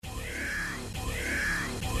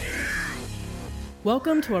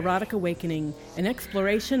Welcome to Erotic Awakening, an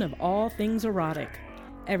exploration of all things erotic.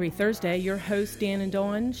 Every Thursday, your hosts Dan and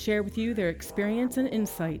Dawn share with you their experience and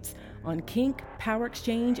insights on kink, power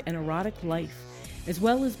exchange, and erotic life, as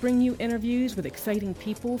well as bring you interviews with exciting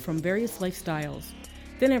people from various lifestyles.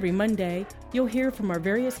 Then every Monday, you'll hear from our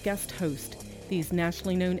various guest hosts. These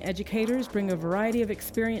nationally known educators bring a variety of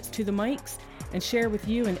experience to the mics and share with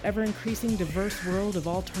you an ever-increasing diverse world of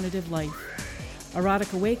alternative life.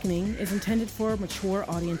 Erotic Awakening is intended for mature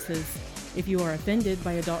audiences. If you are offended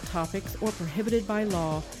by adult topics or prohibited by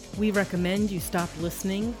law, we recommend you stop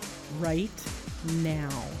listening right now.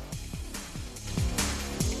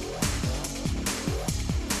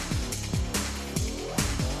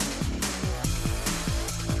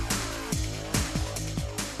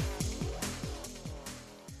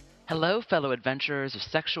 Hello, fellow adventurers of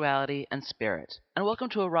sexuality and spirit, and welcome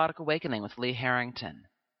to Erotic Awakening with Lee Harrington.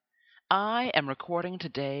 I am recording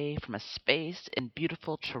today from a space in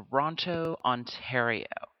beautiful Toronto, Ontario.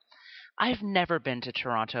 I've never been to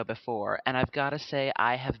Toronto before, and I've got to say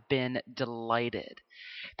I have been delighted.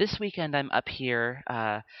 This weekend I'm up here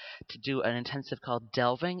to do an intensive called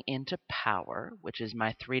Delving into Power, which is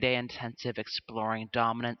my 3-day intensive exploring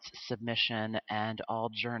dominance, submission, and all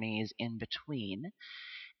journeys in between.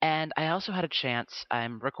 And I also had a chance,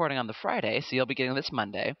 I'm recording on the Friday, so you'll be getting this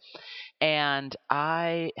Monday, and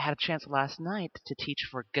I had a chance last night to teach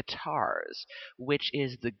for GTARS, which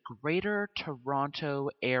is the Greater Toronto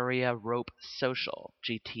Area Rope Social,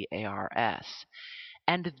 GTARS.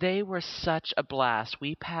 And they were such a blast.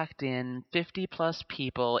 We packed in 50-plus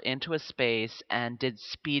people into a space and did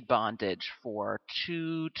speed bondage for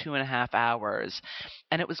 2.5 hours.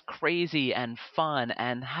 And it was crazy and fun,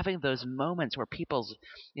 and having those moments where people's,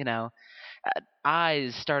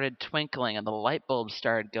 eyes started twinkling and the light bulbs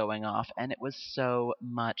started going off, and it was so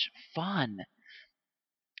much fun.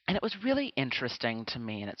 And it was really interesting to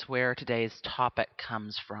me, and it's where today's topic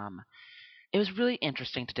comes from. It was really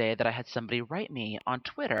interesting today that I had somebody write me on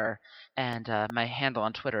Twitter, and my handle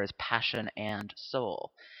on Twitter is Passion and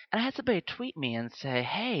Soul. And I had somebody tweet me and say,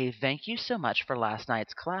 "Hey, thank you so much for last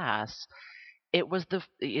night's class. It was the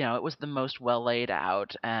most well laid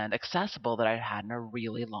out and accessible that I'd had in a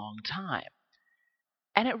really long time."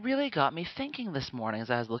 And it really got me thinking this morning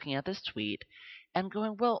as I was looking at this tweet and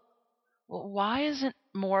going, well, why isn't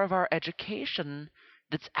more of our education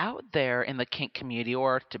that's out there in the kink community,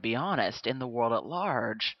 or to be honest, in the world at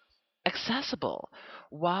large, accessible?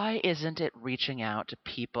 Why isn't it reaching out to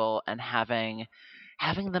people and having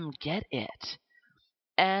them get it?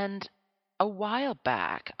 And a while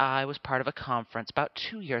back, I was part of a conference about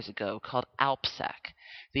 2 years ago called ALPSEC,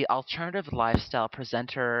 the Alternative Lifestyle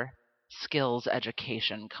Presenter Skills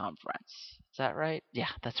Education Conference. Is that right? Yeah,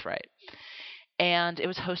 that's right. And it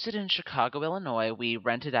was hosted in Chicago, Illinois. We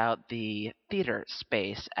rented out the theater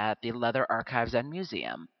space at the Leather Archives and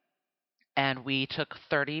Museum. And we took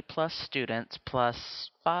 30-plus students plus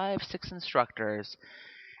 5-6 instructors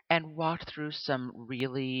and walked through some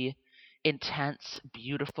really intense,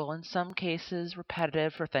 beautiful, in some cases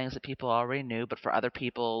repetitive for things that people already knew, but for other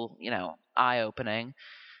people, eye-opening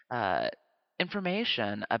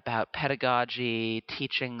information about pedagogy,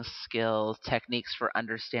 teaching skills, techniques for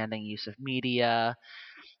understanding use of media,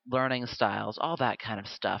 learning styles, all that kind of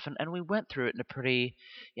stuff. And we went through it in a pretty,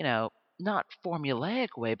 not formulaic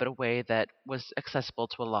way, but a way that was accessible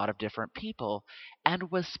to a lot of different people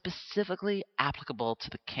and was specifically applicable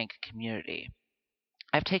to the kink community.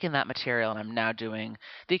 I've taken that material and I'm now doing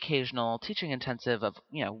the occasional teaching intensive of,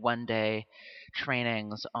 1-day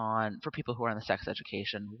trainings for people who are in the sex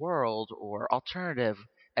education world or alternative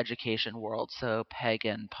education world, so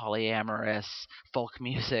pagan, polyamorous, folk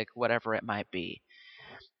music, whatever it might be.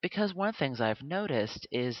 Because one of the things I've noticed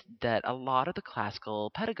is that a lot of the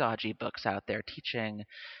classical pedagogy books out there teaching,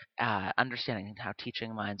 understanding how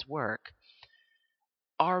teaching minds work,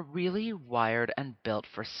 are really wired and built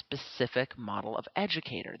for a specific model of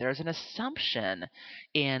educator. There's an assumption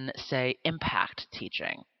in, say, Impact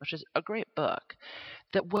Teaching, which is a great book,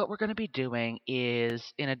 that what we're going to be doing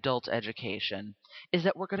is, in adult education, is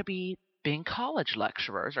that we're going to be being college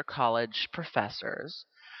lecturers or college professors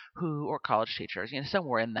or college teachers,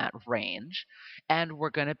 somewhere in that range. And we're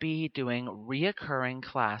going to be doing reoccurring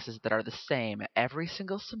classes that are the same every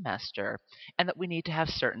single semester, and that we need to have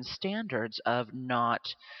certain standards of not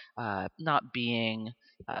being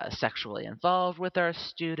sexually involved with our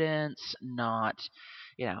students, not,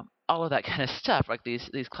 all of that kind of stuff, like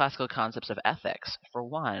these classical concepts of ethics, for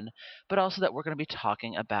one, but also that we're going to be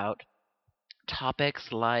talking about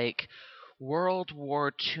topics like World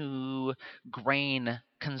War II grain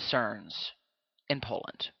concerns in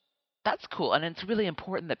Poland, That's cool. And it's really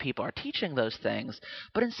important that people are teaching those things.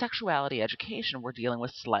 But in sexuality education, we're dealing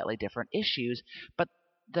with slightly different issues. But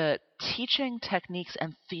the teaching techniques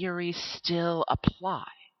and theories still apply.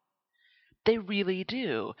 They really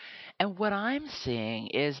do. And what I'm seeing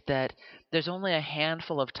is that there's only a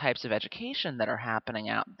handful of types of education that are happening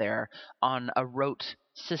out there on a rote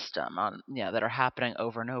system, that are happening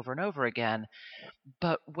over and over and over again.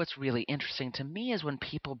 But what's really interesting to me is when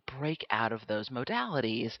people break out of those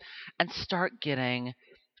modalities and start getting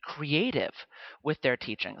creative with their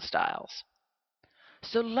teaching styles.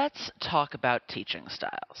 So let's talk about teaching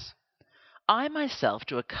styles. I myself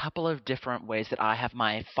do a couple of different ways that I have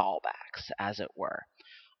my fallbacks, as it were.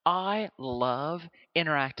 I love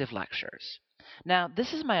interactive lectures. Now,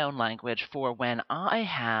 this is my own language for when I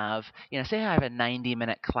have, say I have a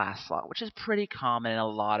 90-minute class slot, which is pretty common in a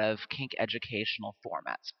lot of kink educational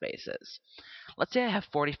format spaces. Let's say I have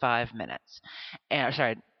 45 minutes,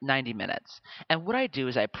 90 minutes. And what I do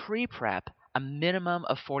is I pre-prep a minimum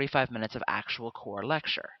of 45 minutes of actual core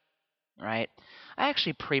lecture. Right? I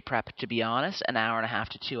actually pre-prep, to be honest, an hour and a half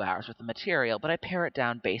to 2 hours with the material, but I pare it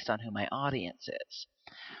down based on who my audience is.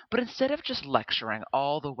 But instead of just lecturing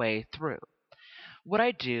all the way through, what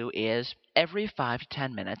I do is every 5 to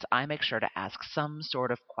 10 minutes, I make sure to ask some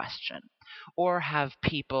sort of question, or have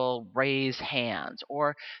people raise hands,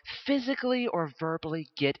 or physically or verbally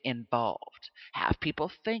get involved, have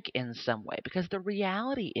people think in some way, because the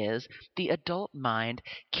reality is the adult mind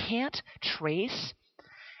can't trace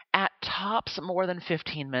at tops more than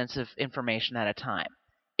 15 minutes of information at a time.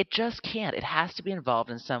 It just can't. It has to be involved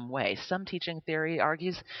in some way. Some teaching theory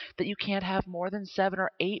argues that you can't have more than 7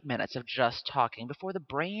 or 8 minutes of just talking before the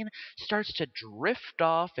brain starts to drift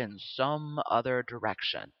off in some other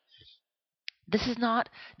direction. This is not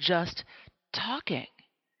just talking.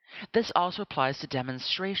 This also applies to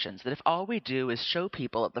demonstrations, that if all we do is show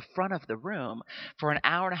people at the front of the room for an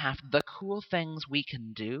hour and a half the cool things we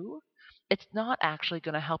can do, it's not actually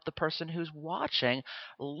going to help the person who's watching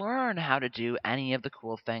learn how to do any of the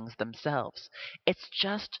cool things themselves. It's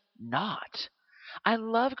just not. I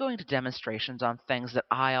love going to demonstrations on things that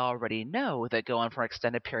I already know that go on for an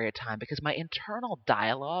extended period of time because my internal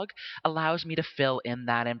dialogue allows me to fill in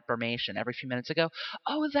that information. Every few minutes I go,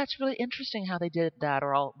 oh, that's really interesting how they did that.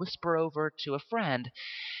 Or I'll whisper over to a friend,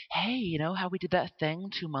 hey, you know how we did that thing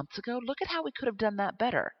 2 months ago? Look at how we could have done that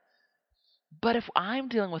better. But if I'm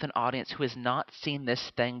dealing with an audience who has not seen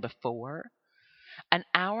this thing before, an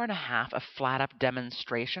hour and a half of flat up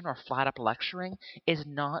demonstration or flat up lecturing is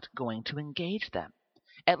not going to engage them.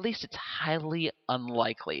 At least it's highly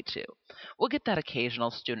unlikely to. We'll get that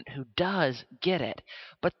occasional student who does get it,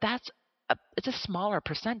 but it's a smaller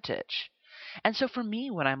percentage. And so for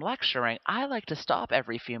me, when I'm lecturing, I like to stop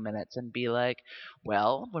every few minutes and be like,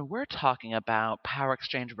 well, when we're talking about power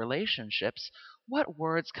exchange relationships, what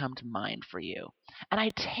words come to mind for you? And I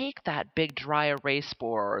take that big dry erase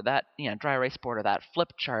board or that flip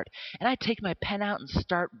chart, and I take my pen out and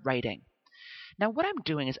start writing. Now, what I'm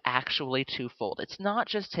doing is actually twofold. It's not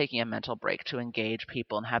just taking a mental break to engage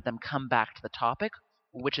people and have them come back to the topic,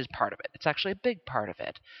 which is part of it. It's actually a big part of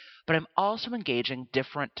it. But I'm also engaging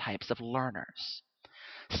different types of learners.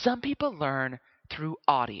 Some people learn through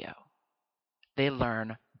audio. They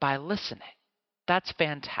learn by listening. That's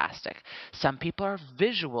fantastic. Some people are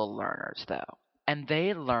visual learners, though, and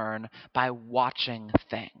they learn by watching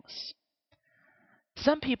things.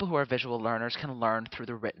 Some people who are visual learners can learn through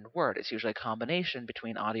the written word. It's usually a combination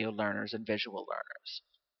between audio learners and visual learners.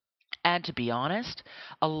 And to be honest,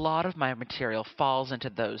 a lot of my material falls into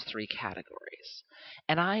those three categories.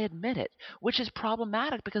 And I admit it, which is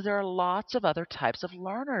problematic because there are lots of other types of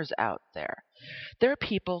learners out there. There are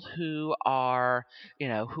people who are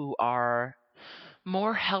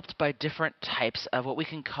more helped by different types of what we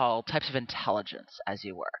can call types of intelligence, as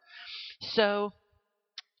you were. So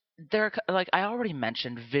there, like I already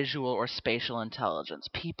mentioned, visual or spatial intelligence.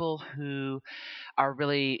 People who are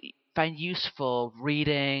really find useful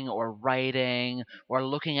reading or writing or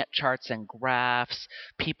looking at charts and graphs.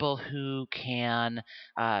 People who can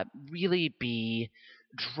really be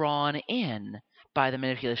drawn in by the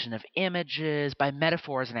manipulation of images, by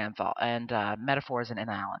metaphors and metaphors and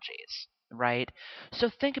analogies. Right? So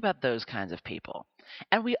think about those kinds of people.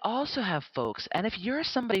 And we also have folks, and if you're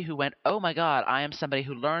somebody who went, oh my God, I am somebody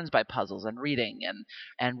who learns by puzzles and reading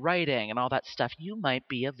and writing and all that stuff, you might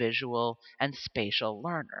be a visual and spatial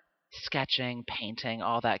learner, sketching, painting,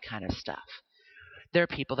 all that kind of stuff. There are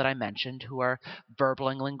people that I mentioned who are verbal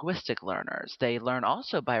and linguistic learners. They learn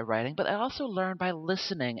also by writing, but they also learn by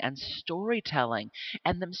listening and storytelling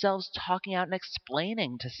and themselves talking out and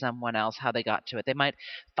explaining to someone else how they got to it. They might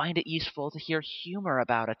find it useful to hear humor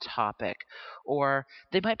about a topic, or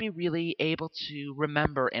they might be really able to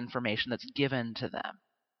remember information that's given to them.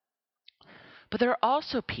 But there are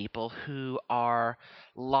also people who are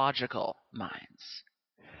logical minds,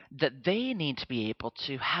 that they need to be able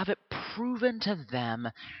to have it proven to them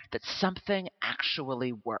that something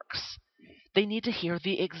actually works. They need to hear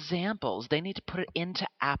the examples. They need to put it into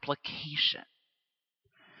application.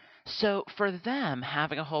 So for them,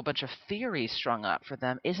 having a whole bunch of theories strung up for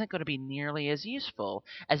them isn't going to be nearly as useful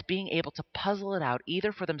as being able to puzzle it out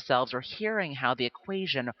either for themselves or hearing how the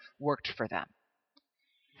equation worked for them.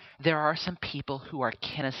 There are some people who are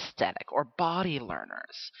kinesthetic or body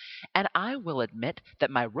learners. And I will admit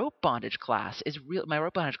that my rope bondage classes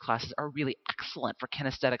are really excellent for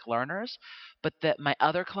kinesthetic learners, but that my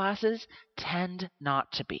other classes tend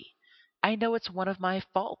not to be. I know it's one of my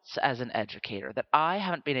faults as an educator that I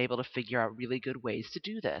haven't been able to figure out really good ways to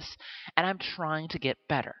do this, and I'm trying to get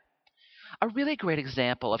better. A really great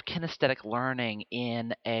example of kinesthetic learning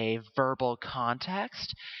in a verbal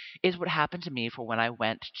context is what happened to me for when I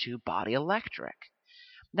went to Body Electric.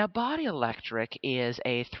 Now, Body Electric is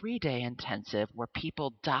a 3-day intensive where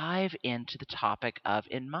people dive into the topic of,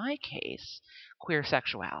 in my case, queer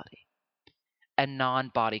sexuality and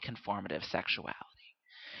non-body conformative sexuality.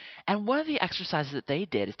 And one of the exercises that they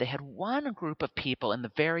did is they had one group of people in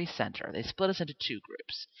the very center. They split us into two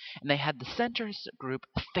groups. And they had the center group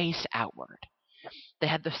face outward. They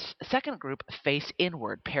had the second group face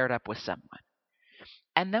inward, paired up with someone.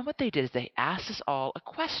 And then what they did is they asked us all a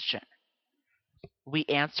question. We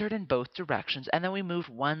answered in both directions, and then we moved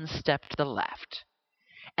one step to the left.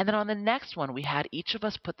 And then on the next one, we had each of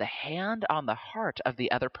us put the hand on the heart of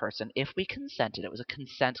the other person if we consented. It was a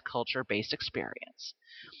consent culture-based experience.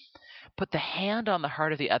 Put the hand on the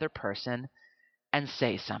heart of the other person and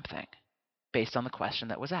say something based on the question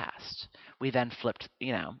that was asked. We then flipped,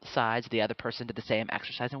 sides. The other person did the same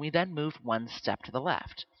exercise, and we then moved one step to the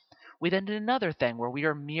left. We then did another thing where we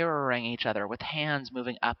are mirroring each other with hands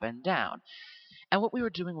moving up and down. And what we were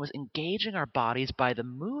doing was engaging our bodies by the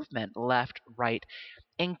movement left, right,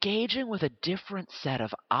 engaging with a different set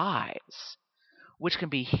of eyes, which can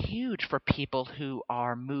be huge for people who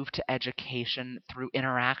are moved to education through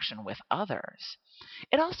interaction with others.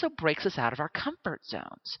 It also breaks us out of our comfort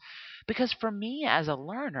zones, because for me as a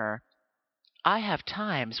learner, I have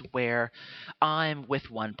times where I'm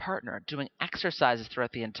with one partner doing exercises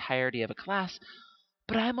throughout the entirety of a class,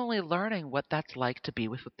 but I'm only learning what that's like to be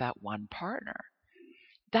with that one partner.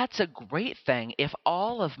 That's a great thing if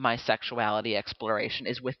all of my sexuality exploration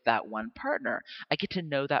is with that one partner. I get to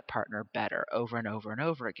know that partner better over and over and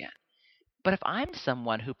over again. But if I'm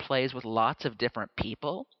someone who plays with lots of different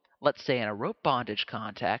people, let's say in a rope bondage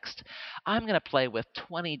context, I'm going to play with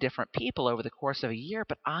 20 different people over the course of a year,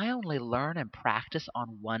 but I only learn and practice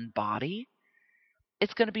on one body.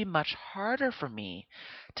 It's going to be much harder for me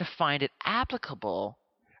to find it applicable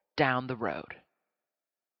down the road.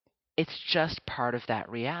 It's just part of that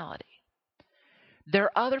reality. There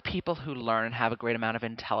are other people who learn and have a great amount of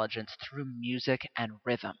intelligence through music and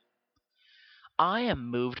rhythm. I am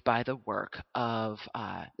moved by the work of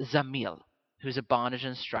Zamil, who's a bondage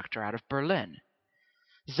instructor out of Berlin.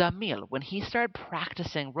 Zamil, when he started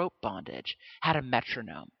practicing rope bondage, had a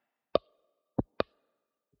metronome,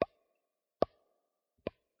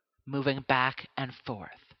 moving back and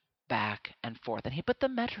forth, and he put the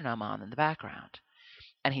metronome on in the background.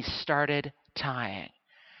 And he started tying.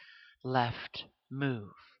 Left,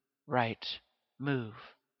 move, right, move,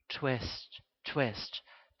 twist, twist,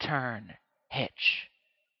 turn, hitch.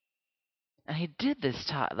 And he did this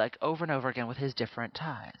tie over and over again with his different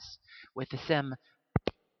ties. With the sim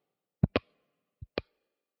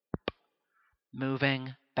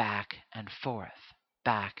moving back and forth,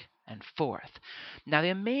 back and forth. Now the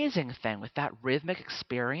amazing thing with that rhythmic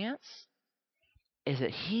experience is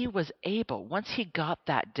that he was able, once he got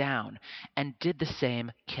that down and did the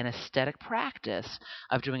same kinesthetic practice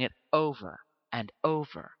of doing it over and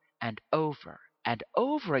over and over and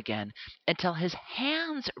over again until his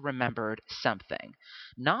hands remembered something,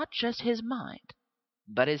 not just his mind,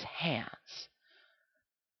 but his hands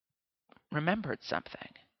remembered something.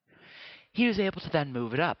 He was able to then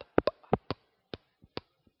move it up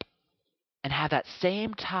and have that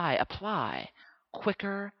same tie apply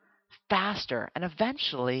quicker, faster, and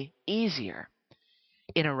eventually easier.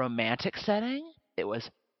 In a romantic setting, it was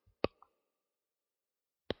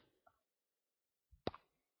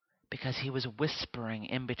because he was whispering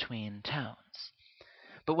in between tones.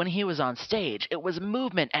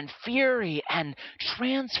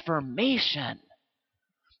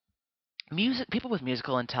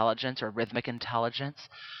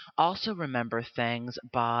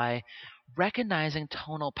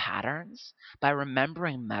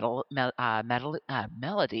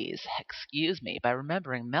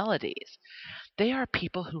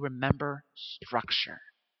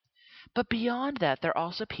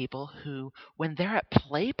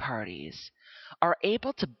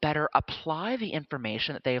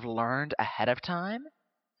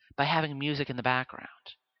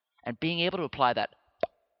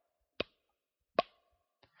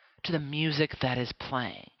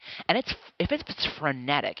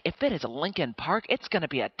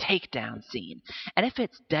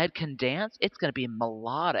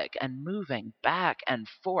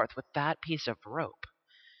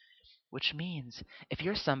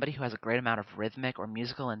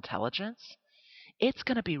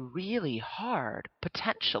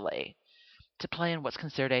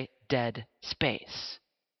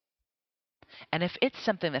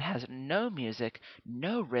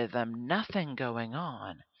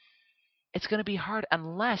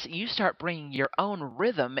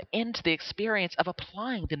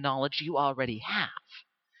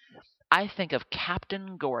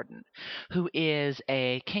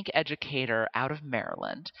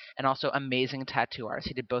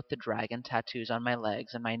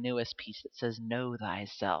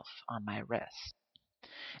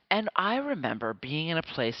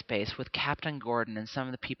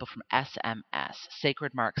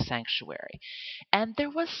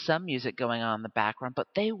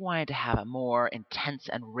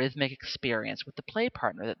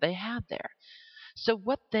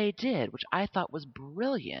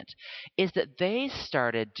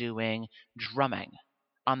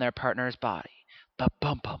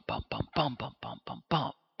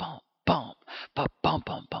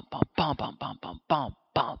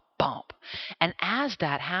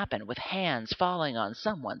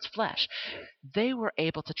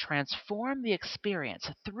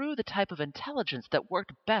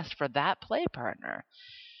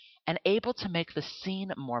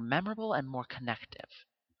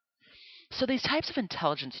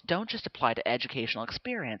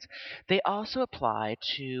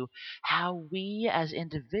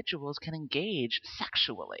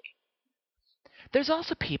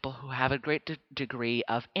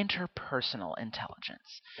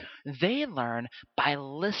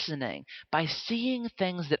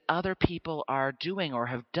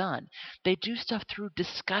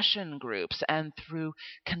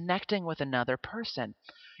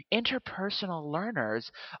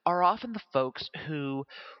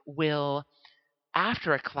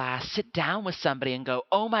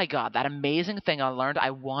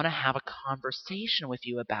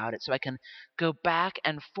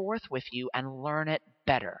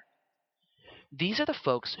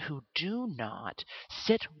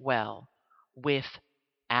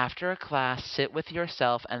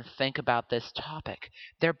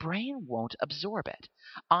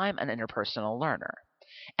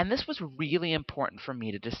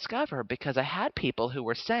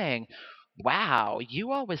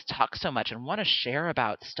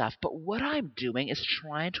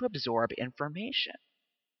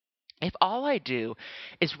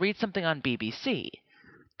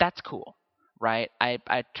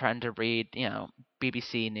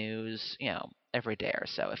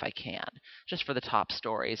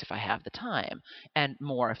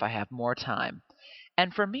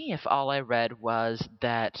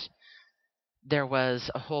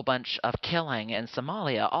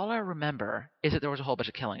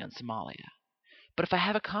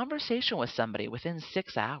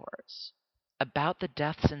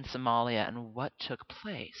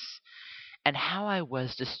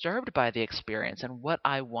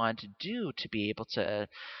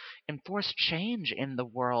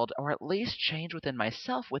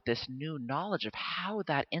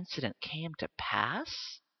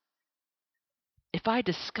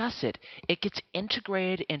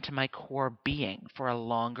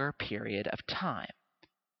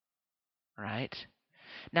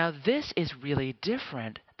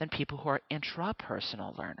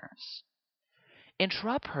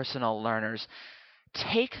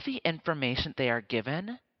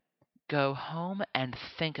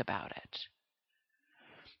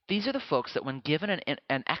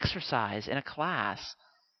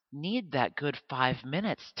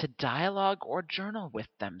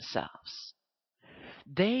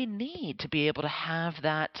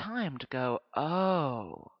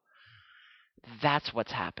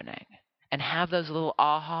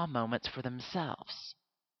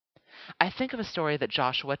 I think of a story that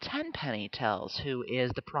Joshua Tenpenny tells, who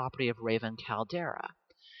is the property of Raven Caldera.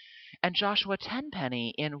 And Joshua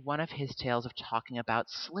Tenpenny, in one of his tales of talking about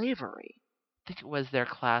slavery, I think it was their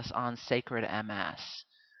class on Sacred MS,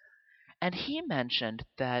 and he mentioned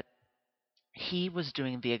that he was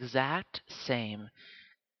doing the exact same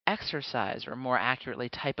exercise, or more accurately,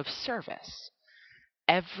 type of service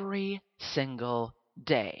every single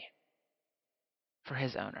day for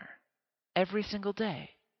his owner. Every single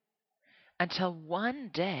day. Until one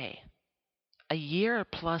day, a year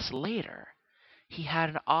plus later, he had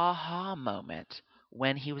an aha moment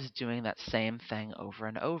when he was doing that same thing over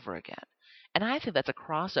and over again. And I think that's a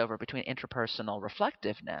crossover between interpersonal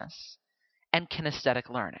reflectiveness and kinesthetic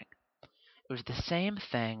learning. It was the same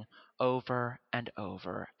thing over and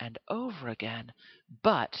over and over again,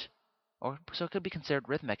 so it could be considered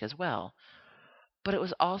rhythmic as well, but it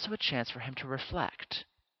was also a chance for him to reflect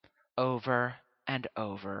over and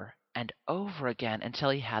over and over again until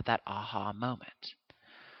he had that aha moment.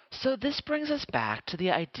 So this brings us back to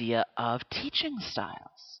the idea of teaching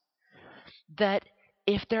styles. That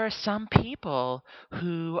if there are some people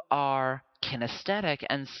who are kinesthetic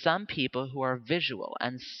and some people who are visual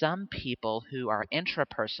and some people who are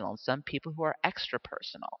intrapersonal and some people who are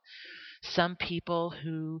extrapersonal, some people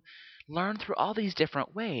who learn through all these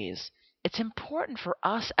different ways, it's important for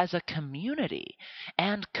us as a community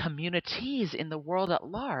and communities in the world at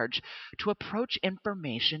large to approach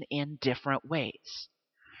information in different ways.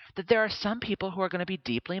 That there are some people who are going to be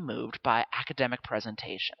deeply moved by academic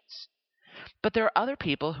presentations. But there are other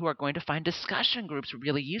people who are going to find discussion groups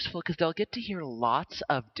really useful because they'll get to hear lots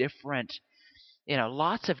of different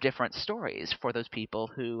stories for those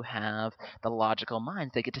people who have the logical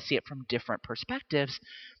minds. They get to see it from different perspectives.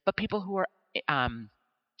 But people who are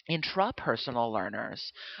intrapersonal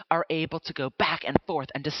learners are able to go back and forth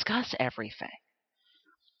and discuss everything.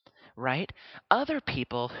 Right? Other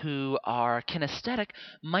people who are kinesthetic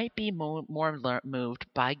might be more moved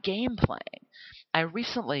by game playing. I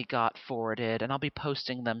recently got forwarded, and I'll be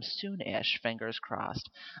posting them soon-ish, fingers crossed,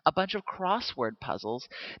 a bunch of crossword puzzles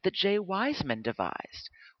that Jay Wiseman devised,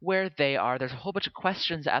 where there's a whole bunch of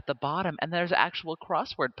questions at the bottom, and there's actual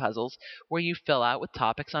crossword puzzles where you fill out with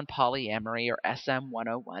topics on polyamory or SM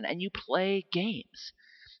 101, and you play games.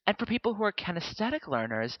 And for people who are kinesthetic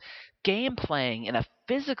learners, game playing in a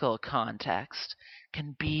physical context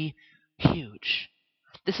can be huge.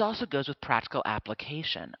 This also goes with practical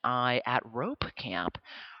application. I, at Rope Camp,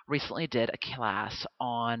 recently did a class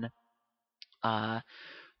on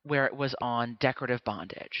where it was on decorative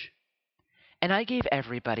bondage. And I gave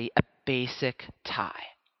everybody a basic tie.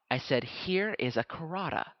 I said, here is a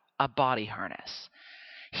karata, a body harness.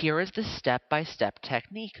 Here is the step-by-step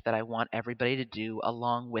technique that I want everybody to do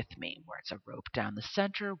along with me, where it's a rope down the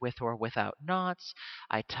center with or without knots.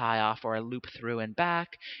 I tie off or I loop through and back,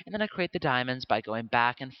 and then I create the diamonds by going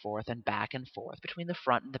back and forth between the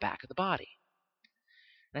front and the back of the body.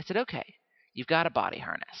 And I said, okay, you've got a body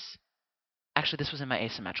harness. Actually, this was in my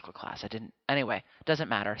asymmetrical class. Anyway, doesn't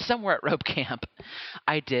matter. Somewhere at Rope Camp,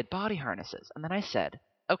 I did body harnesses. And then I said,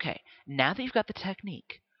 okay, now that you've got the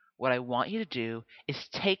technique, what I want you to do is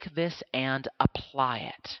take this and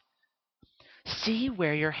apply it. See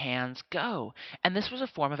where your hands go. And this was a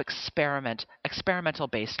form of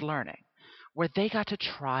experimental-based learning, where they got to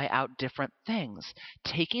try out different things,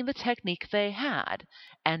 taking the technique they had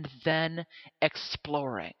and then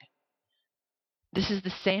exploring. This is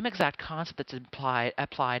the same exact concept that's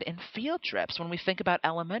applied in field trips when we think about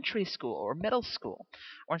elementary school or middle school,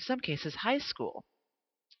 or in some cases high school,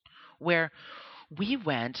 where we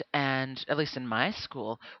went, and at least in my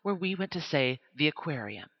school, where we went to, say, the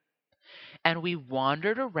aquarium. And we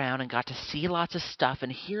wandered around and got to see lots of stuff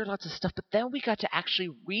and hear lots of stuff, but then we got to actually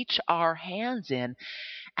reach our hands in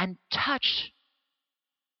and touch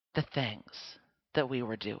the things that we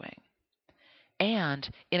were doing. And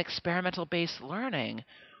in experimental-based learning,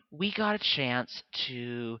 we got a chance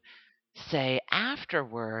to, say,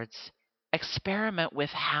 afterwards, experiment with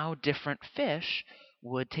how different fish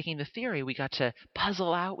would, taking the theory, we got to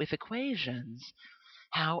puzzle out with equations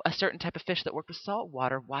how a certain type of fish that worked with salt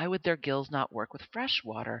water, why would their gills not work with fresh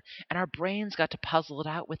water? And our brains got to puzzle it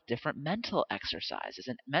out with different mental exercises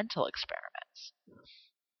and mental experiments.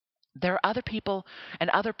 There are other people and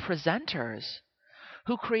other presenters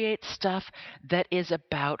who create stuff that is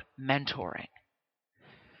about mentoring.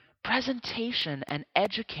 Presentation and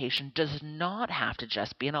education does not have to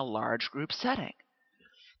just be in a large group setting.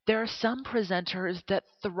 There are some presenters that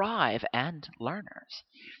thrive, and learners,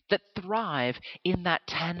 that thrive in that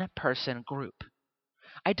 10-person group.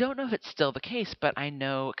 I don't know if it's still the case, but I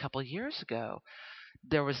know a couple years ago,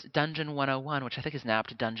 There was Dungeon 101, which I think is now up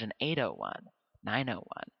to Dungeon 801, 901,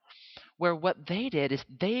 where what they did is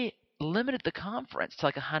they limited the conference to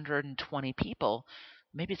like 120 people,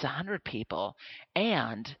 maybe it's 100 people,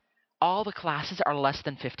 and all the classes are less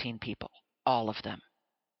than 15 people, all of them,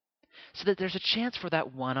 so that there's a chance for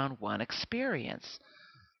that one-on-one experience.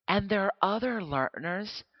 And there are other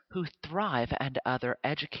learners who thrive, and other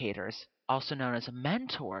educators, also known as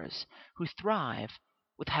mentors, who thrive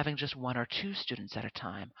with having just one or two students at a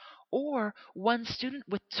time, or one student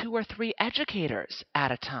with two or three educators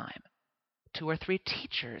at a time, two or three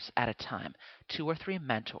teachers at a time, two or three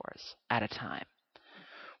mentors at a time,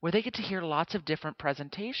 where they get to hear lots of different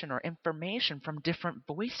presentation or information from different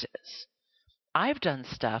voices. I've done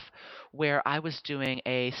stuff where I was doing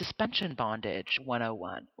a suspension bondage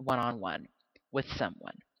 101, one-on-one with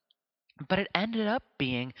someone, but it ended up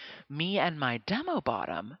being me and my demo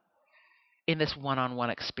bottom in this one-on-one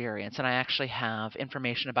experience. And I actually have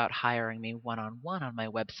information about hiring me one-on-one on my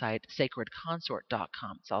website,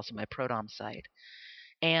 sacredconsort.com. It's also my Prodom site.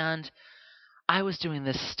 And I was doing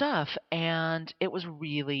this stuff, and it was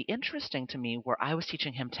really interesting to me, where I was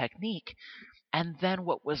teaching him technique. And then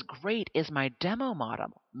what was great is my demo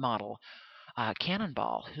model,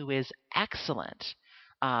 Cannonball, who is excellent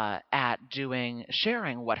at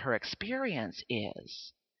sharing what her experience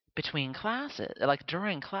is between classes, like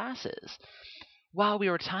during classes. While we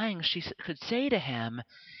were tying, she could say to him,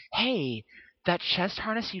 "Hey, that chest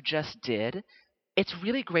harness you just did, it's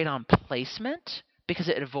really great on placement because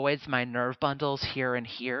it avoids my nerve bundles here and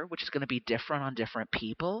here, which is going to be different on different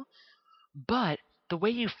people. But the way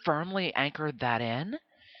you firmly anchored that in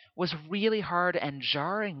was really hard and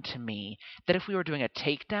jarring to me, that if we were doing a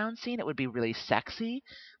takedown scene, it would be really sexy,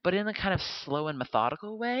 but in a kind of slow and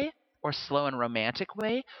methodical way, or slow and romantic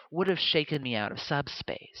way, would have shaken me out of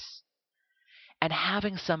subspace." And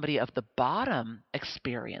having somebody of the bottom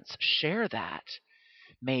experience share that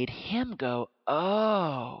made him go,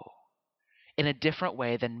 "Oh," in a different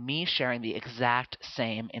way than me sharing the exact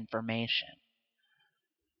same information,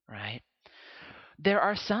 right? There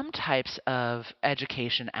are some types of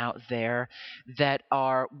education out there that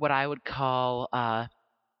are what I would call,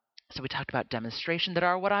 so we talked about demonstration, that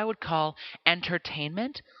are what I would call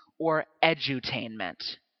entertainment or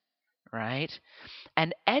edutainment, right?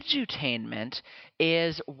 And edutainment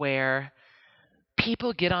is where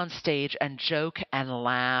people get on stage and joke and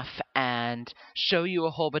laugh and show you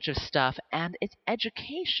a whole bunch of stuff, and it's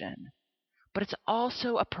education, but it's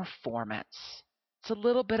also a performance. It's a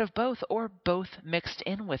little bit of both, or both mixed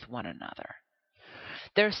in with one another.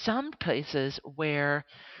 There are some places where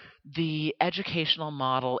the educational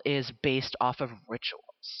model is based off of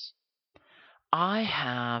rituals. I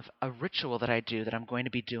have a ritual that I do that I'm going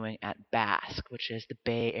to be doing at BASK, which is the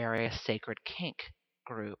Bay Area Sacred Kink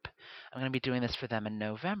group. I'm going to be doing this for them in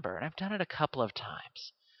November, and I've done it a couple of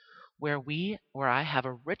times, where I have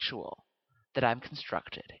a ritual that I've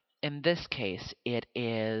constructed. In this case, it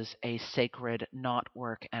is a sacred knot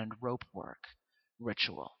work and rope work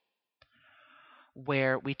ritual,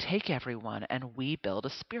 where we take everyone and we build a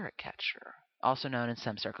spirit catcher, also known in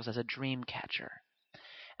some circles as a dream catcher.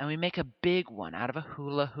 And we make a big one out of a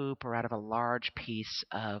hula hoop or out of a large piece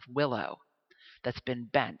of willow that's been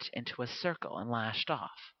bent into a circle and lashed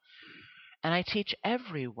off. And I teach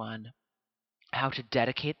everyone how to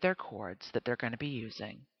dedicate their cords that they're going to be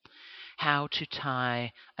using, how to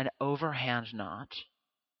tie an overhand knot,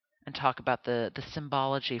 and talk about the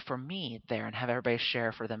symbology for me there, and have everybody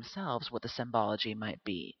share for themselves what the symbology might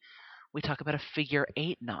be. We talk about a figure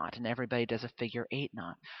 8 knot, and everybody does a figure 8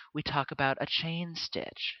 knot. We talk about a chain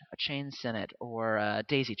stitch, a chain sinnet, or a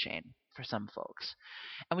daisy chain for some folks.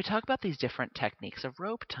 And we talk about these different techniques of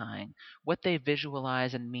rope tying, what they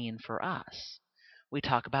visualize and mean for us. We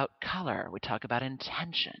talk about color. We talk about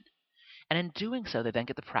intention. And in doing so, they then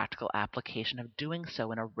get the practical application of doing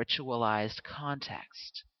so in a ritualized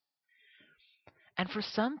context. And for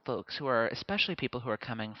some folks who are, especially people who are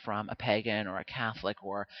coming from a pagan or a Catholic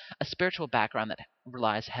or a spiritual background that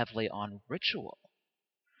relies heavily on ritual,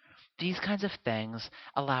 these kinds of things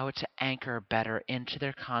allow it to anchor better into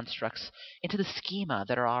their constructs, into the schema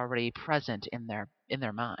that are already present in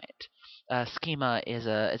their mind. Schema is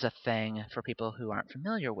a thing for people who aren't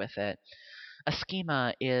familiar with it. A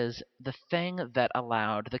schema is the thing that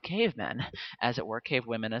allowed the cavemen, as it were, cave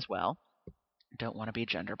women as well. Don't want to be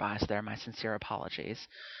gender biased there, my sincere apologies.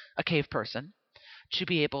 A cave person to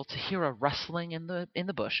be able to hear a rustling in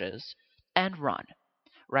the bushes and run.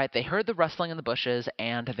 Right? They heard the rustling in the bushes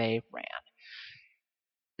and they ran.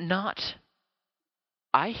 Not,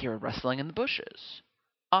 I hear a rustling in the bushes.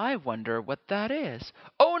 I wonder what that is.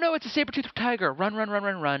 Oh no, it's a saber-toothed tiger. Run, run, run,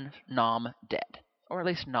 run, run. Nom, dead. or at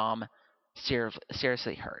least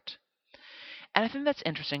seriously hurt. And I think that's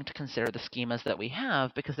interesting to consider the schemas that we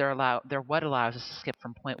have because they're what allows us to skip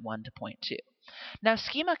from point 1 to point 2. Now,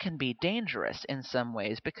 schema can be dangerous in some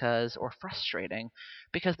ways or frustrating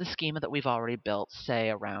because the schema that we've already built, say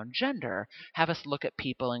around gender, have us look at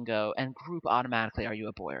people and go and group automatically, are you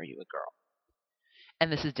a boy or are you a girl? And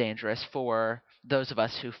this is dangerous for those of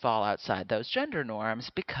us who fall outside those gender norms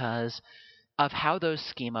because of how those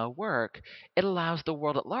schema work. It allows the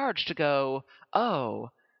world at large to go,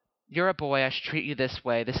 oh, you're a boy, I should treat you this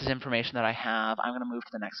way. This is information that I have. I'm going to move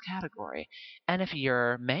to the next category. And if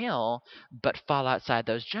you're male but fall outside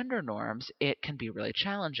those gender norms, it can be really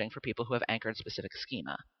challenging for people who have anchored specific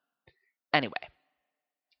schema. Anyway,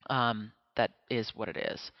 that is what it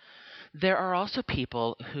is. There are also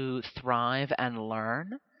people who thrive and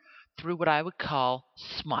learn through what I would call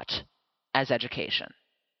smut as education.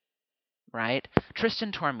 Right?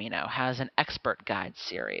 Tristan Taormino has an expert guide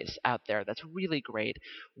series out there that's really great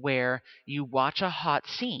where you watch a hot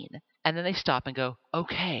scene and then they stop and go,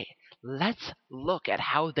 okay, let's look at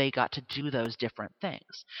how they got to do those different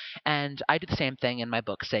things. And I do the same thing in my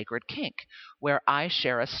book, Sacred Kink, where I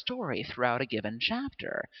share a story throughout a given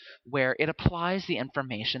chapter where it applies the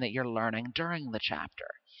information that you're learning during the chapter.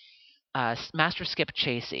 Master Skip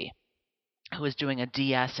Chasey, who is doing a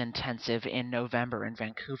DS intensive in November in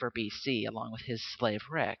Vancouver, BC, along with his slave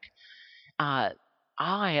Rick.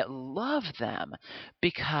 I love them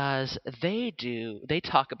because they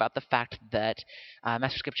talk about the fact that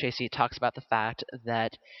Master Skip Chasey talks about the fact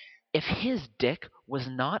that if his dick was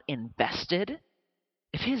not invested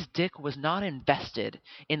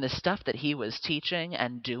in the stuff that he was teaching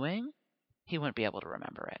and doing, he wouldn't be able to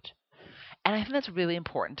remember it. And I think that's really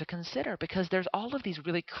important to consider because there's all of these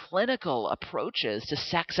really clinical approaches to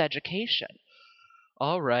sex education.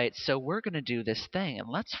 All right, so we're going to do this thing and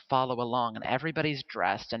let's follow along, and everybody's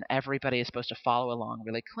dressed and everybody is supposed to follow along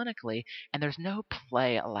really clinically, and there's no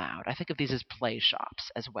play allowed. I think of these as play shops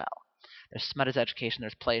as well. There's smut as education,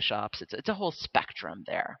 there's play shops. It's a whole spectrum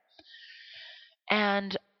there.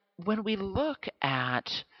 And when we look at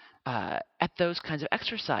those kinds of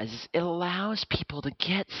exercises, it allows people to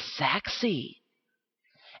get sexy.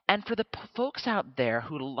 And for the folks out there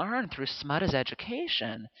who learn through smut as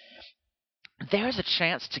education, there's a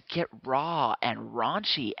chance to get raw and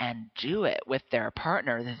raunchy and do it with their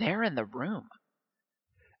partner. They're in the room.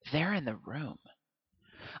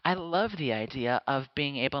 I love the idea of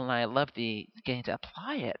being able, and I love getting to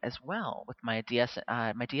apply it as well with my DS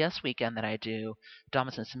weekend that I do,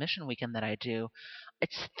 Dominance and Submission weekend that I do.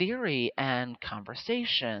 It's theory and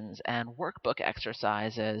conversations and workbook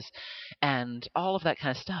exercises and all of that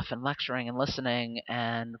kind of stuff, and lecturing and listening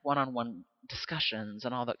and one-on-one discussions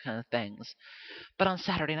and all that kind of things. But on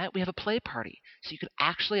Saturday night, we have a play party, so you could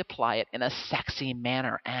actually apply it in a sexy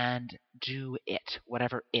manner and do it,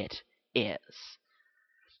 whatever it is.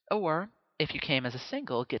 Or, if you came as a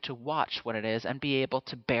single, get to watch what it is and be able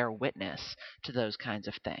to bear witness to those kinds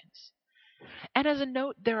of things. And as a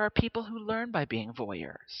note, there are people who learn by being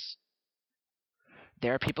voyeurs.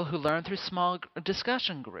 There are people who learn through small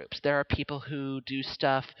discussion groups. There are people who do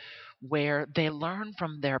stuff where they learn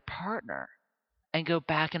from their partner and go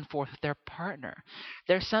back and forth with their partner.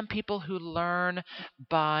 There's some people who learn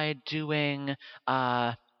by doing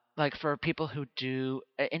like for people who do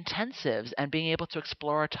intensives and being able to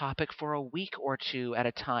explore a topic for a week or two at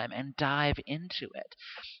a time and dive into it.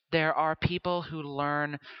 There are people who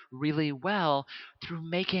learn really well through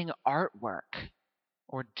making artwork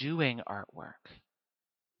or doing artwork.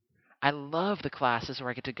 I love the classes where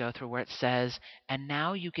I get to go through where it says, and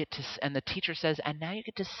the teacher says, and now you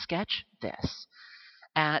get to sketch this.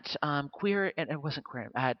 At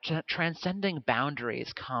Transcending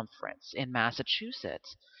Boundaries conference in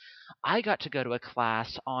Massachusetts, I got to go to a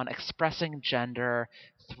class on expressing gender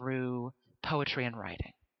through poetry and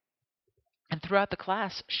writing. And throughout the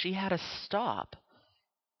class, she had us stop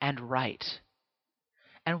and write.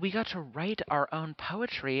 And we got to write our own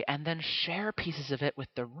poetry and then share pieces of it with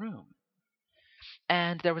the room.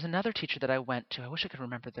 And there was another teacher that I went to, I wish I could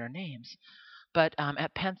remember their names, but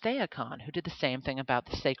at PantheaCon, who did the same thing about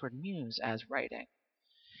the sacred muse as writing.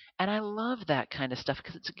 And I love that kind of stuff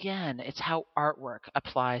because it's how artwork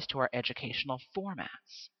applies to our educational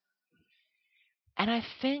formats. And I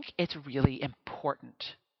think it's really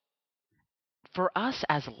important for us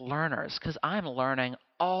as learners, because I'm learning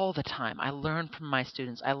all the time. I learn from my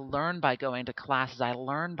students. I learn by going to classes. I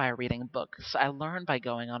learn by reading books. I learn by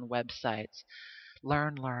going on websites.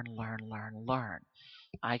 Learn.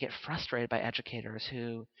 I get frustrated by educators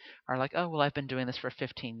who are like, oh, well, I've been doing this for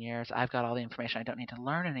 15 years. I've got all the information. I don't need to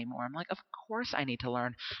learn anymore. I'm like, of course I need to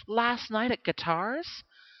learn. Last night at guitars,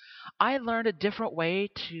 I learned a different way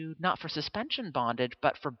to, not for suspension bondage,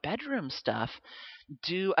 but for bedroom stuff,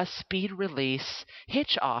 do a speed release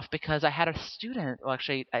hitch off, because I had a student, well,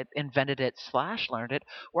 actually I invented it / learned it,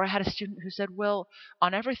 where I had a student who said, well,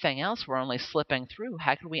 on everything else we're only slipping through.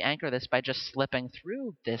 How can we anchor this by just slipping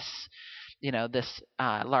through this, this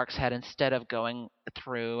lark's head, instead of going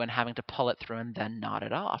through and having to pull it through and then knot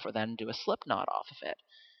it off, or then do a slip knot off of it?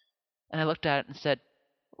 And I looked at it and said,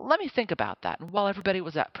 let me think about that. And while everybody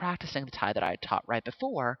was at practicing the tie that I had taught right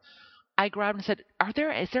before, I grabbed and said,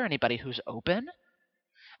 is there anybody who's open?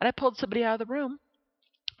 And I pulled somebody out of the room,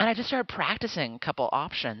 and I just started practicing a couple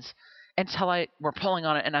options until we're pulling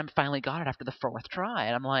on it, and I finally got it after the 4th try.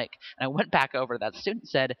 And I'm like, and I went back over to that student and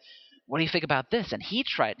said, what do you think about this? And he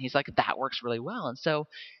tried it, and he's like, that works really well. And so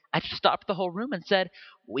I just stopped the whole room and said,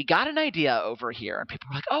 we got an idea over here. And people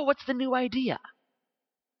were like, oh, what's the new idea?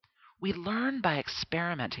 We learn by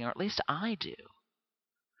experimenting, or at least I do.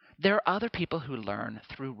 There are other people who learn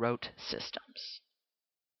through rote systems.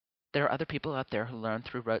 There are other people out there who learn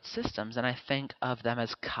through rote systems, and I think of them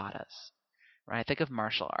as katas, right? I think of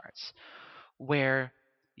martial arts, where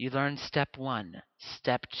you learn step 1,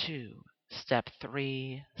 step 2, step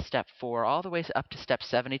 3, step 4, all the way up to step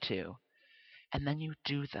 72, and then you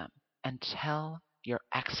do them until you're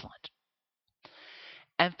excellent.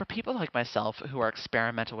 And for people like myself who are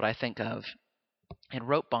experimental, what I think of in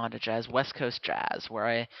rope bondage as West Coast jazz,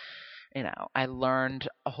 where I learned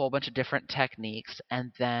a whole bunch of different techniques,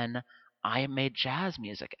 and then I made jazz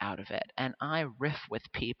music out of it, and I riff with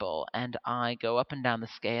people, and I go up and down the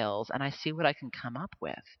scales, and I see what I can come up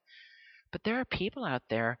with. But there are people out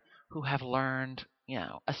there who have learned,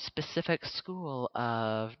 a specific school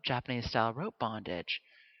of Japanese-style rope bondage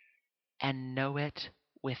and know it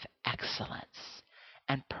with excellence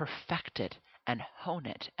and perfect it and hone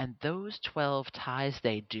it. And those 12 ties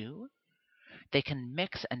they do, they can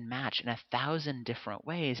mix and match in 1,000 different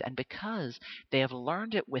ways. And because they have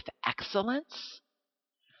learned it with excellence,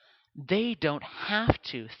 they don't have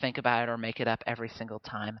to think about it or make it up every single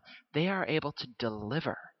time. They are able to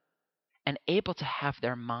deliver and able to have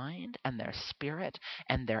their mind and their spirit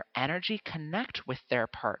and their energy connect with their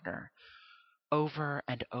partner over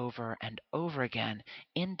and over and over again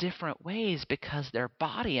in different ways, because their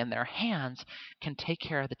body and their hands can take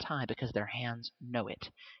care of the tie, because their hands know it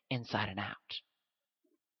inside and out.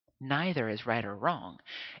 Neither is right or wrong.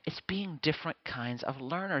 It's being different kinds of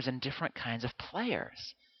learners and different kinds of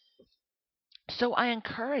players. So I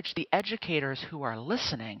encourage the educators who are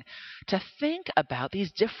listening to think about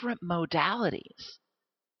these different modalities.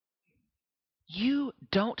 You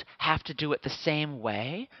don't have to do it the same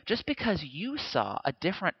way. Just because you saw a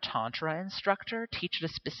different Tantra instructor teach it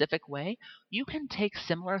a specific way, you can take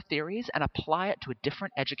similar theories and apply it to a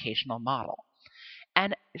different educational model.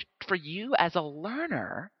 And for you as a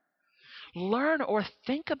learner, learn or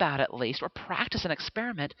think about at least, or practice and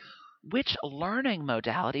experiment which learning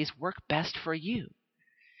modalities work best for you.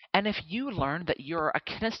 And if you learn that you're a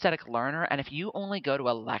kinesthetic learner, and if you only go to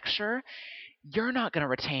a lecture, you're not going to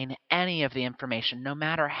retain any of the information, no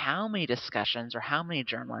matter how many discussions or how many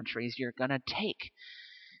journal entries you're going to take.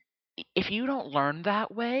 If you don't learn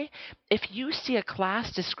that way, if you see a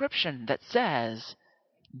class description that says,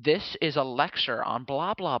 this is a lecture on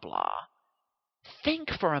blah, blah, blah, think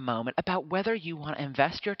for a moment about whether you want to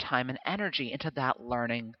invest your time and energy into that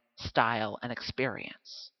learning style and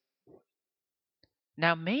experience.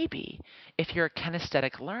 Now, maybe if you're a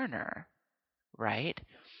kinesthetic learner, right,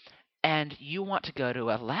 and you want to go to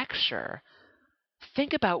a lecture,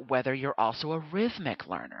 think about whether you're also a rhythmic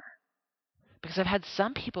learner. Because I've had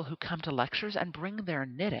some people who come to lectures and bring their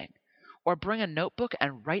knitting, or bring a notebook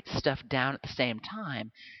and write stuff down at the same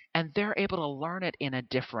time, and they're able to learn it in a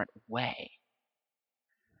different way.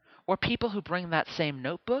 Or people who bring that same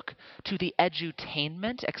notebook to the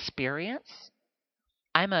edutainment experience.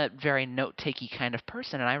 I'm a very note-takey kind of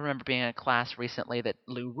person, and I remember being in a class recently that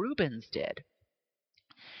Lou Rubens did.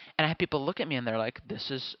 And I had people look at me and they're like,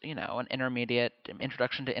 this is, an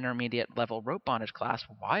introduction to intermediate level rope bondage class.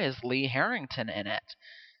 Why is Lee Harrington in it?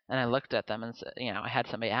 And I looked at them and said, I had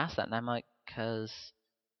somebody ask that, and I'm like, because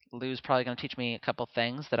Lou's probably going to teach me a couple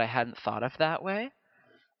things that I hadn't thought of that way.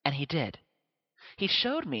 And he did. He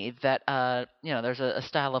showed me that, there's a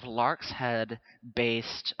style of lark's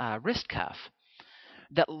head-based wrist cuff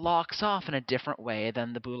that locks off in a different way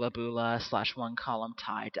than the Bula Bula / one-column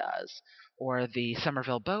tie does, or the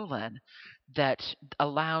Somerville Bolin, that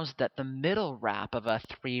allows that the middle wrap of a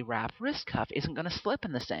 3-wrap wrist cuff isn't going to slip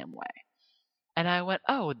in the same way. And I went,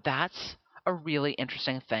 oh, that's a really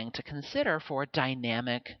interesting thing to consider for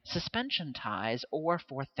dynamic suspension ties or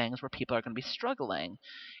for things where people are going to be struggling.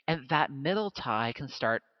 And that middle tie can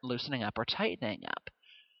start loosening up or tightening up.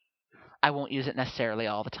 I won't use it necessarily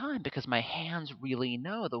all the time because my hands really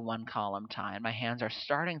know the one column tie, and my hands are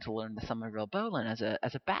starting to learn the Somerville Bolin as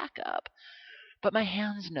a backup. But my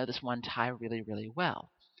hands know this one tie really, really well.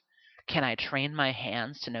 Can I train my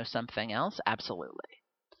hands to know something else? Absolutely.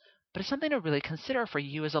 But it's something to really consider for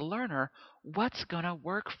you as a learner. What's going to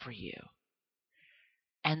work for you?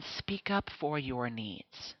 And speak up for your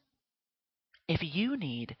needs. If you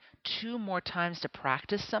need 2 more times to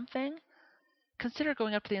practice something, consider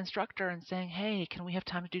going up to the instructor and saying, hey, can we have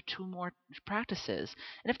time to do 2 more practices?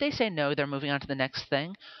 And if they say no, they're moving on to the next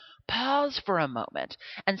thing, pause for a moment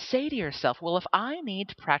and say to yourself, well, if I need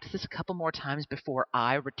to practice this a couple more times before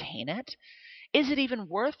I retain it, is it even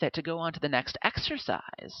worth it to go on to the next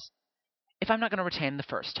exercise if I'm not going to retain the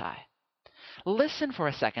first tie? Listen for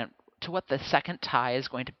a second to what the second tie is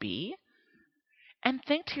going to be and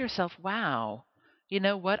think to yourself, wow, you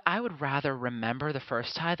know what? I would rather remember the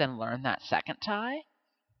first tie than learn that second tie.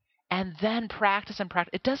 And then practice and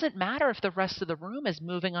practice. It doesn't matter if the rest of the room is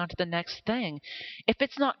moving on to the next thing. If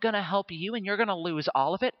it's not going to help you and you're going to lose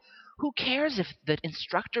all of it, who cares if the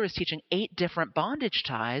instructor is teaching 8 different bondage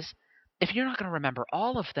ties? If you're not going to remember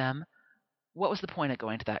all of them, what was the point of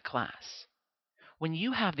going to that class? When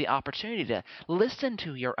you have the opportunity to listen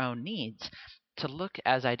to your own needs, to look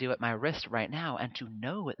as I do at my wrist right now and to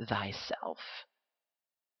know thyself,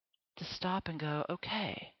 to stop and go,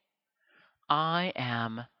 okay, I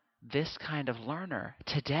am this kind of learner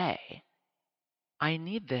today. I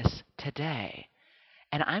need this today.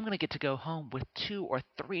 And I'm going to get to go home with 2 or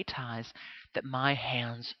 3 ties that my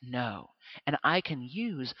hands know and I can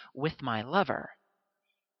use with my lover.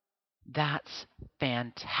 That's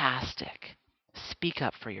fantastic. Speak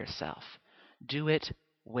up for yourself. Do it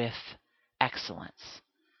with excellence.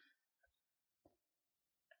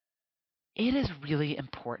 It is really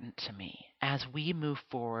important to me as we move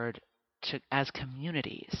forward as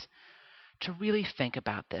communities to really think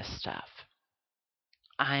about this stuff.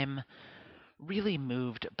 I'm really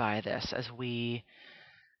moved by this as we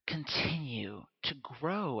continue to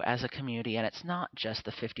grow as a community, and it's not just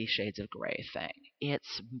the 50 Shades of Grey thing.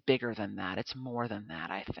 It's bigger than that. It's more than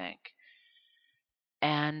that, I think.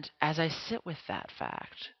 And as I sit with that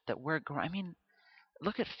fact that we're growing,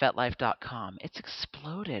 look at FetLife.com. It's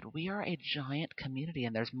exploded. We are a giant community,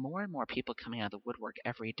 and there's more and more people coming out of the woodwork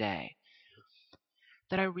every day.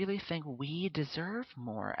 That I really think we deserve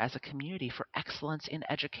more as a community for excellence in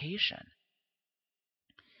education.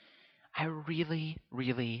 I really,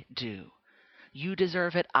 really do. You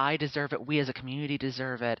deserve it. I deserve it. We as a community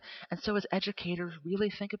deserve it. And so as educators, really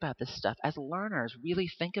think about this stuff. As learners, really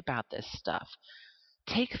think about this stuff.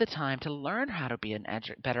 Take the time to learn how to be a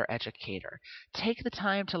better educator. Take the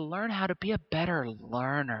time to learn how to be a better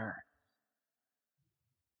learner.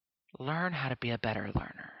 Learn how to be a better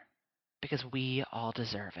learner, because we all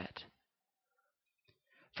deserve it.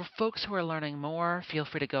 For folks who are learning more, feel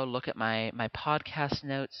free to go look at my podcast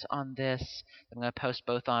notes on this. I'm going to post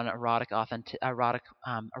both on Erotic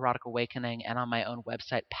Awakening and on my own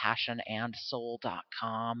website,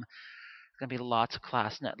 passionandsoul.com. There's going to be lots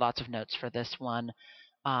of notes for this one.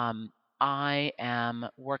 I am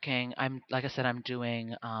working, like I said, I'm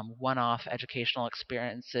doing one-off educational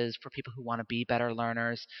experiences for people who want to be better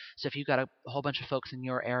learners. So if you've got a whole bunch of folks in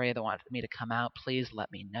your area that want me to come out, please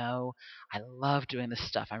let me know. I love doing this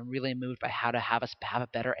stuff. I'm really moved by how to have us have a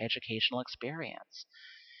better educational experience.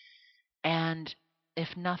 And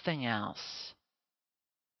if nothing else,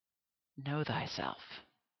 know thyself.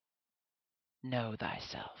 Know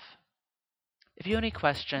thyself. If you have any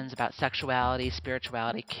questions about sexuality,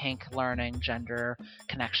 spirituality, kink, learning, gender,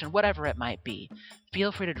 connection, whatever it might be,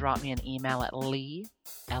 feel free to drop me an email at Lee,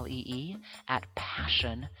 L-E-E, at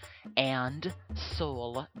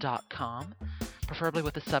passionandsoul.com, preferably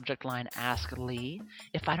with the subject line, Ask Lee.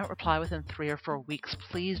 If I don't reply within 3 or 4 weeks,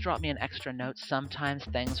 please drop me an extra note. Sometimes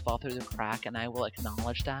things fall through the crack, and I will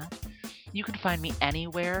acknowledge that. You can find me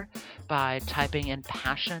anywhere by typing in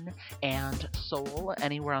Passion and Soul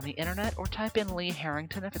anywhere on the internet, or type in Lee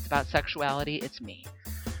Harrington. If it's about sexuality, it's me.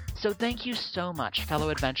 So thank you so much,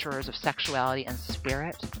 fellow adventurers of sexuality and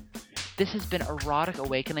spirit. This has been Erotic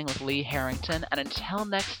Awakening with Lee Harrington, and until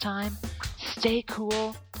next time, stay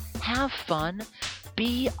cool, have fun,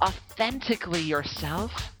 be authentically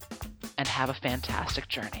yourself, and have a fantastic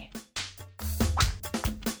journey.